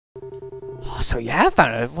so you have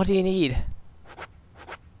found it. What do you need?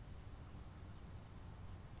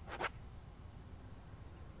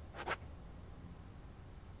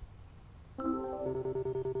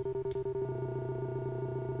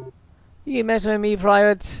 You messing with me,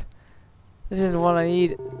 Private? This isn't what I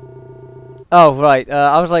need. Oh, right.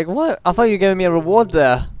 I was like, what? I thought you were giving me a reward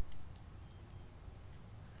there.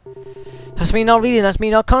 That's me not reading. That's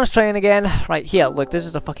me not concentrating again. Right, here. Look, this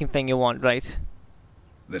is the fucking thing you want, right?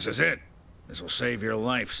 This is it. This will save your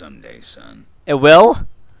life someday, son. It will?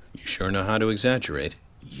 You sure know how to exaggerate.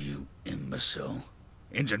 You imbecile.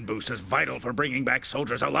 Engine boost is vital for bringing back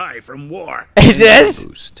soldiers alive from war. It is?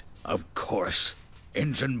 Boost. Of course.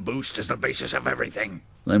 Engine boost is the basis of everything.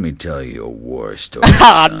 Let me tell you a war story,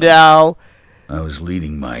 Ah, son. no. I was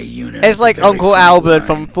leading my unit. It's like Uncle Albert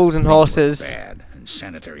from Fools and Horses. Things were bad, and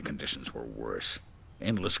sanitary conditions were worse.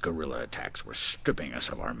 Endless guerrilla attacks were stripping us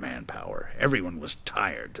of our manpower. Everyone was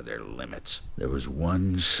tired to their limits. There was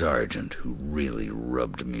one sergeant who really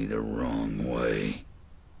rubbed me the wrong way.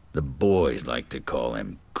 The boys like to call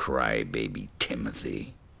him Crybaby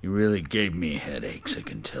Timothy. He really gave me headaches, I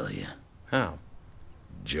can tell you. How?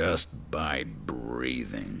 Just by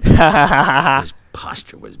breathing. His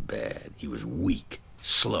posture was bad. He was weak,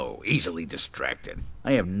 slow, easily distracted.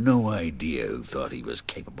 I have no idea who thought he was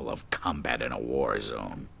capable of combat in a war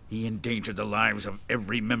zone. He endangered the lives of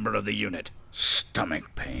every member of the unit.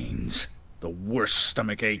 Stomach pains. The worst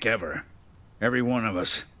stomach ache ever. Every one of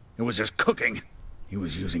us. It was just cooking. He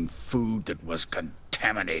was using food that was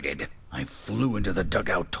contaminated. I flew into the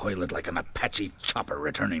dugout toilet like an Apache chopper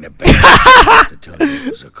returning to base. To tell you, it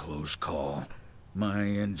was a close call. My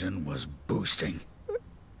engine was boosting.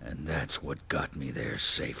 And that's what got me there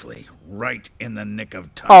safely, right in the nick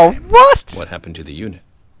of time. Oh, what? What happened to the unit?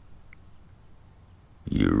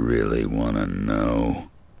 You really want to know?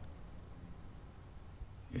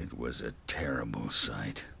 It was a terrible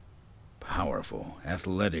sight. Powerful,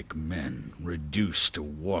 athletic men reduced to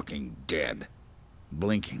walking dead.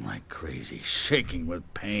 Blinking like crazy, shaking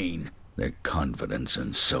with pain. Their confidence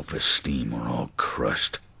and self-esteem were all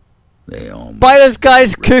crushed. They all By this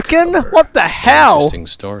guy's cooking? What the hell? Interesting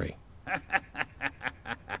story.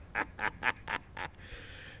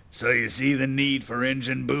 So you see the need for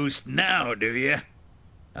engine boost now, do you?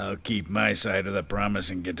 I'll keep my side of the promise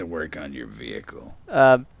and get to work on your vehicle.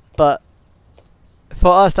 But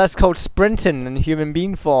for us, that's called sprinting in human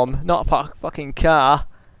being form, not a fucking car.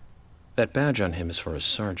 That badge on him is for a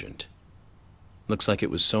sergeant. Looks like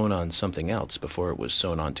it was sewn on something else before it was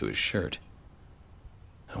sewn onto his shirt.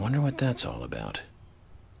 I wonder what that's all about.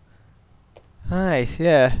 Nice,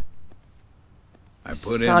 yeah. I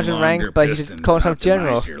put Sergeant in rank, longer but you pistons should call and himself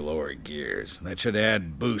general. optimized your lower gears. That should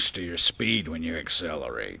add boost to your speed when you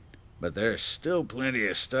accelerate. But there's still plenty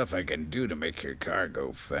of stuff I can do to make your car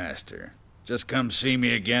go faster. Just come see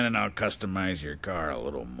me again and I'll customize your car a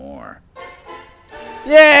little more.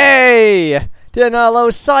 Yay! Did another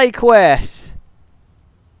little side quest.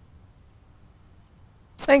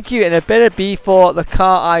 Thank you, and it better be for the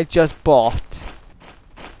car I just bought.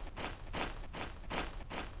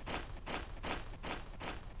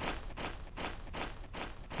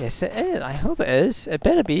 Yes, it is. I hope it is. It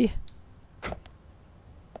better be.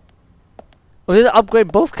 Or does it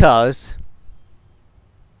upgrade both cars?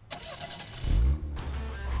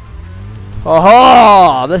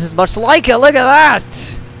 Oh, this is much like it. Look at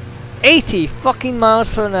that. 80 fucking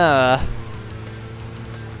miles per hour.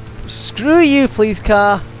 Screw you, please,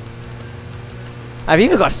 car. I've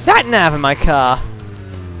even got sat-nav in my car.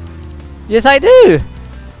 Yes, I do.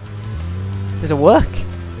 Does it work?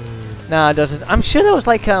 No, it doesn't. I'm sure there was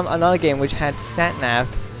like another game which had sat-nav,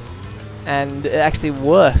 and it actually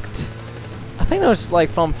worked. I think it was like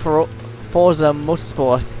from Forza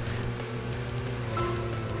Motorsport.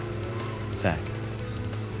 Zach,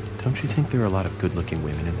 don't you think there are a lot of good-looking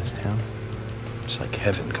women in this town? It's like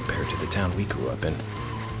heaven compared to the town we grew up in.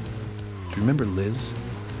 Do you remember Liz?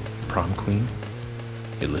 Prom queen?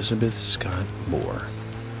 Elizabeth Scott Moore.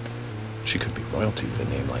 She could be royalty with a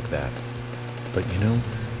name like that. But you know,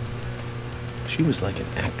 she was like an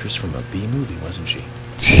actress from a B-movie, wasn't she?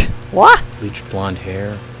 What? Bleached blonde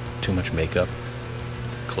hair, too much makeup,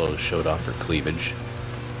 clothes showed off her cleavage,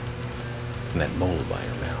 and that mole by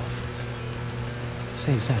her mouth.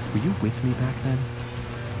 Say, Zach, were you with me back then?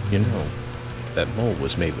 You know, that mole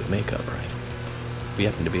was made with makeup, right? We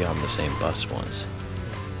happened to be on the same bus once.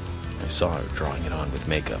 I saw her drawing it on with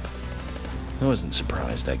makeup. I wasn't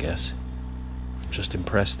surprised, I guess. Just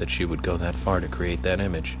impressed that she would go that far to create that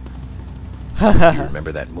image. Do you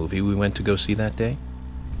remember that movie we went to go see that day?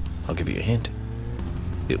 I'll give you a hint.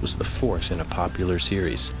 It was the fourth in a popular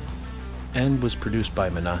series. and was produced by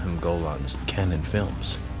Menahem Golan's Canon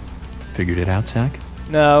Films. Figured it out, Zach?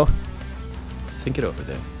 No. Think it over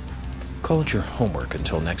then. Call it your homework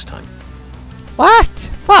until next time. What?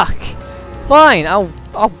 Fuck. Fine.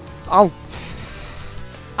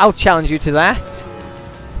 I'll challenge you to that.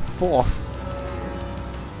 4th.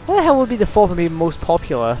 What the hell would be the 4th and be most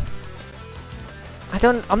popular?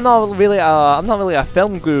 I'm not really a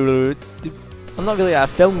film guru. I'm not really a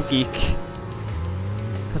film geek.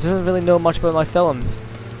 I don't really know much about my films.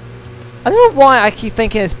 I don't know why I keep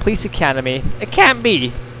thinking it's Police Academy. It can't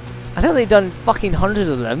be. I think they've done fucking hundreds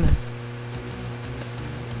of them.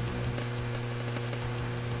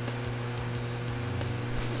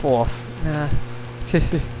 Fourth. Nah.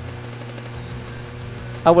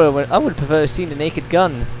 I would prefer to see the Naked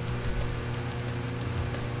Gun.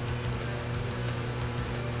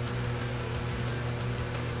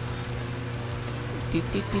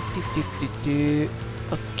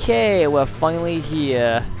 Okay, we're finally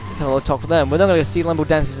here. Let's have a little talk with them. We're not gonna see limbo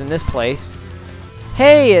dances in this place.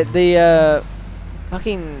 Hey, the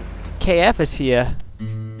fucking KF is here.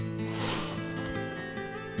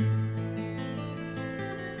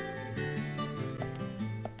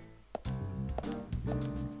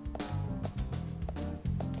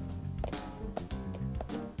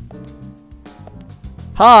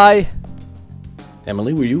 Hi.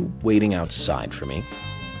 Emily, were you waiting outside for me?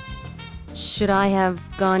 Should I have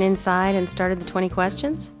gone inside and started the 20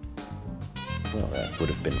 questions? Well, that would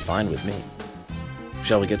have been fine with me.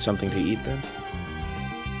 Shall we get something to eat then?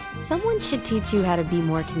 Someone should teach you how to be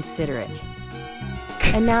more considerate.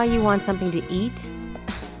 And now you want something to eat?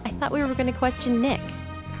 I thought we were going to question Nick.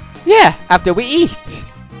 Yeah, after we eat.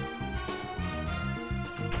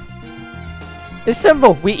 It's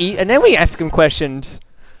simple. We eat and then we ask him questions.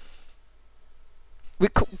 We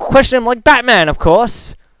question him like Batman, of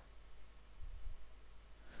course.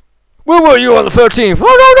 Where were you on the 13th?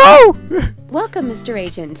 Oh, no! Welcome, Mr.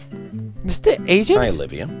 Agent. Mr. Agent? Hi,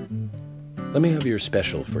 Olivia. Let me have your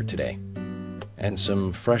special for today. And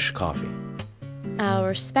some fresh coffee.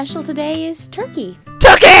 Our special today is turkey.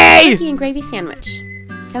 Turkey! Turkey and gravy sandwich.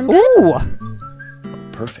 Sound good? Ooh!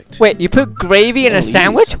 Perfect. Wait, you put gravy in a Only eat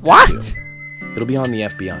sandwich? something, What? too. It'll be on the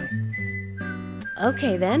FBI.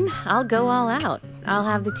 Okay, then. I'll go all out. I'll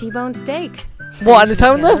have the T-bone steak. What, and the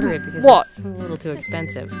time Can't order it because What? it's a little too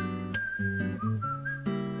expensive.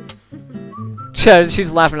 She's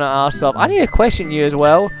laughing her ass off. I need to question you as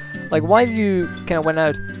well. Like, why did you kind of went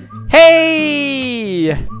out?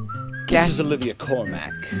 Hey! This is Olivia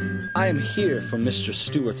Cormack. I am here for Mr.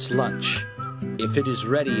 Stewart's lunch. If it is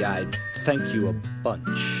ready, I'd thank you a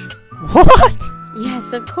bunch. What?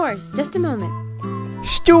 Yes, of course. Just a moment.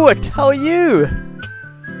 Stuart, how are you?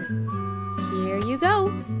 Here you go.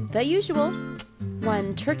 The usual.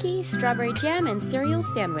 1 turkey, strawberry jam, and cereal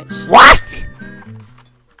sandwich. What?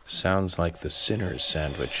 Sounds like the sinner's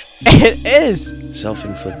sandwich. It is.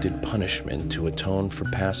 Self-inflicted punishment to atone for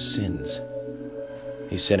past sins.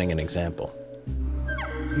 He's setting an example.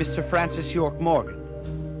 Mr. Francis York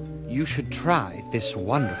Morgan, you should try this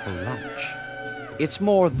wonderful lunch. It's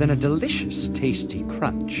more than a delicious, tasty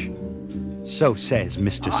crunch. So says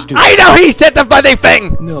Mr. Stewart. I know he said the funny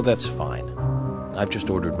thing! No, that's fine. I've just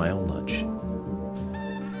ordered my own lunch.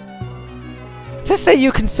 Just say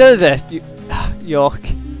you considered it, York.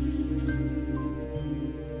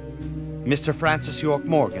 Mr. Francis York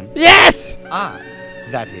Morgan, Yes!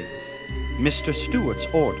 that is, Mr. Stewart's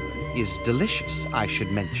order is delicious, I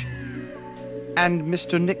should mention. And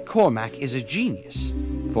Mr. Nick Cormack is a genius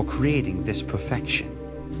for creating this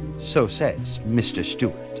perfection. So says Mr.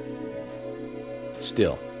 Stewart.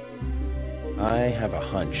 Still, I have a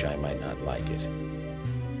hunch I might not like it.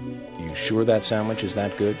 You sure that sandwich is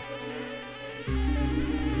that good?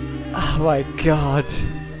 Oh my god.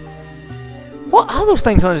 What are those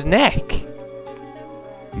things on his neck?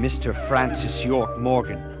 Mr. Francis York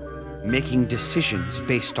Morgan, making decisions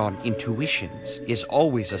based on intuitions is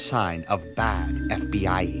always a sign of bad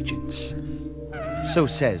FBI agents. So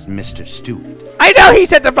says Mr. Stewart. I know he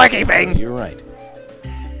said the funny thing! You're right.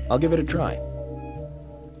 I'll give it a try.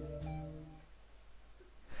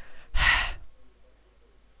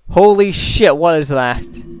 Holy shit, what is that?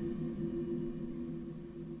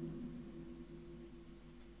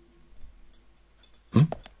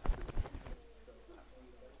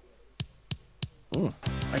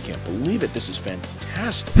 I can't believe it. This is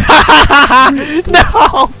fantastic.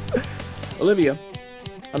 No! Olivia,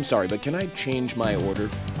 I'm sorry, but can I change my order?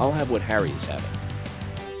 I'll have what Harry is having.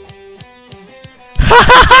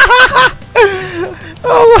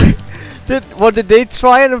 Oh my... What did they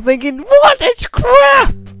try and I'm thinking, what? It's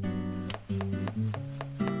crap!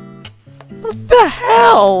 What the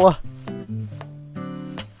hell?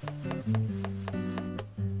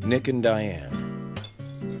 Nick and Diane.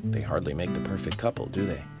 They hardly make the perfect couple, do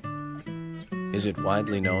they? Is it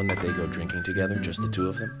widely known that they go drinking together, just the two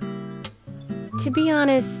of them? To be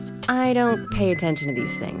honest, I don't pay attention to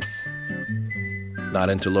these things. Not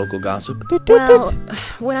into local gossip? Well,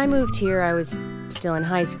 when I moved here, I was still in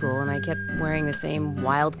high school, and I kept wearing the same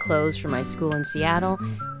wild clothes from my school in Seattle.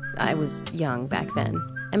 I was young back then.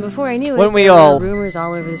 And before I knew it, Weren't we there all? were rumors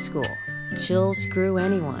all over the school. She'll screw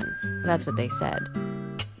anyone. That's what they said.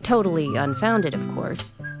 Totally unfounded, of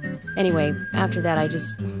course. Anyway, after that, I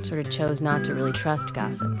just sort of chose not to really trust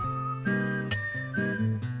gossip.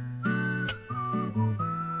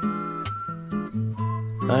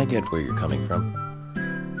 I get where you're coming from.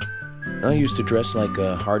 I used to dress like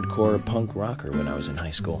a hardcore punk rocker when I was in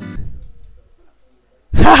high school.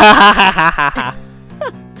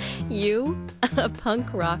 You? A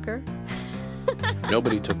punk rocker?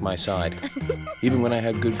 Nobody took my side, even when I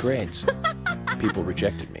had good grades. People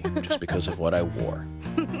rejected me just because of what I wore.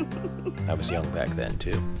 I was young back then,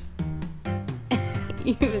 too.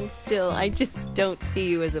 Even still, I just don't see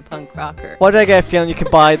you as a punk rocker. Why do I get a feeling you can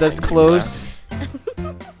buy those clothes?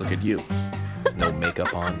 Look at you. No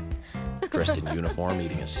makeup on, dressed in uniform,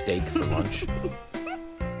 eating a steak for lunch.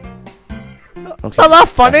 Okay, Not that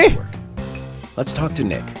funny! back to work. Let's talk to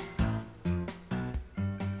Nick.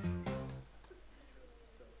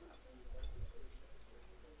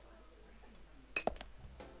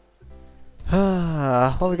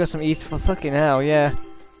 Well, we got some eats for fucking hell, yeah.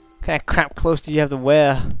 What kind of crap clothes do you have to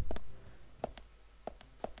wear?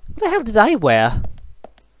 What the hell did I wear?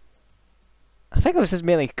 I think it was just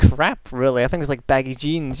mainly crap, really. I think it was like baggy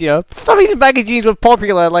jeans, you know. For some reason baggy jeans were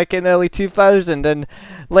popular like in early 2000 and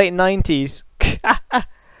late 90s.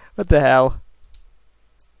 What the hell?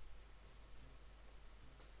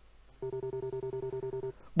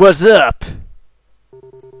 What's up?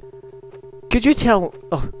 Could you tell...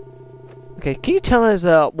 Oh. Okay, can you tell us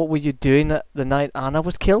what were you doing the night Anna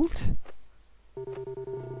was killed?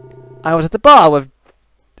 I was at the bar with...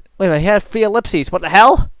 Wait a minute, he had 3 ellipses. What the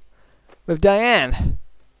hell? With Diane.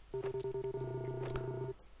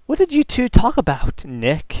 What did you two talk about,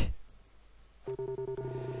 Nick?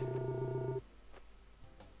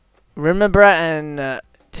 Remember and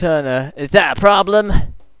Turner. Is that a problem?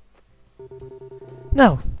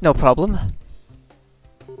 No, no problem.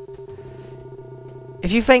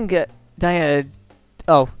 If you think Diane...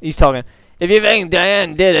 Oh, he's talking. If you think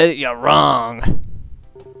Diane did it, you're wrong.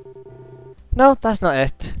 No, that's not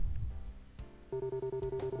it.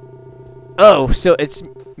 Oh, so it's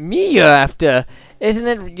me you're after. Isn't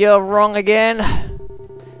it you're wrong again?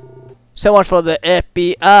 So much for the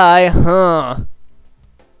FBI, huh?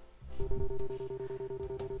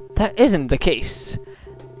 That isn't the case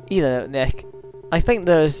either, Nick. I think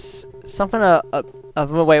there's something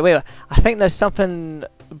wait. I think there's something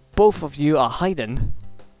both of you are hiding.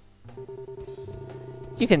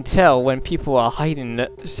 You can tell when people are hiding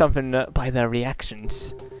something by their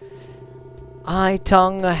reactions. Eye,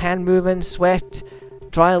 tongue, hand movements, sweat,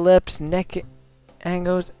 dry lips, neck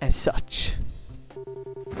angles, and such.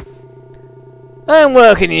 I'm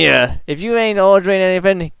working here. If you ain't ordering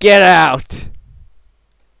anything, get out.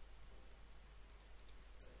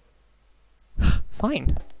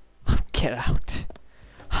 Fine. I'll get out.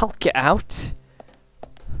 I'll get out.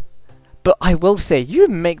 But I will say, you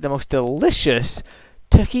make the most delicious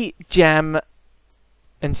turkey, jam,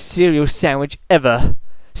 and cereal sandwich ever.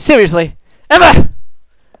 Seriously, ever!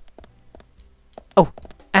 Oh,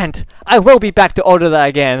 and I will be back to order that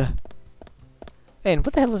again. And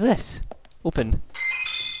what the hell is this? Open.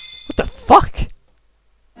 What the fuck?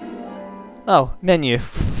 Oh, menu.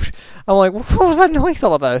 I'm like, what was that noise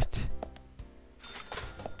all about?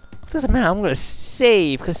 Doesn't matter, I'm gonna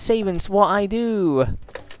save, because saving's what I do.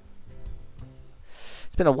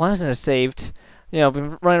 It's been a while since I saved. You know, I've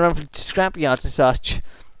been running around for scrap yards and such.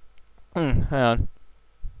 Hang on.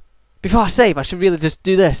 Before I save, I should really just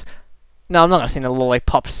do this. No, I'm not gonna sing the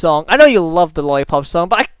Lollipop song. I know you love the Lollipop song,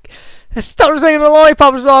 but I stop singing the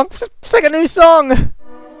Lollipop song! Just sing a new song!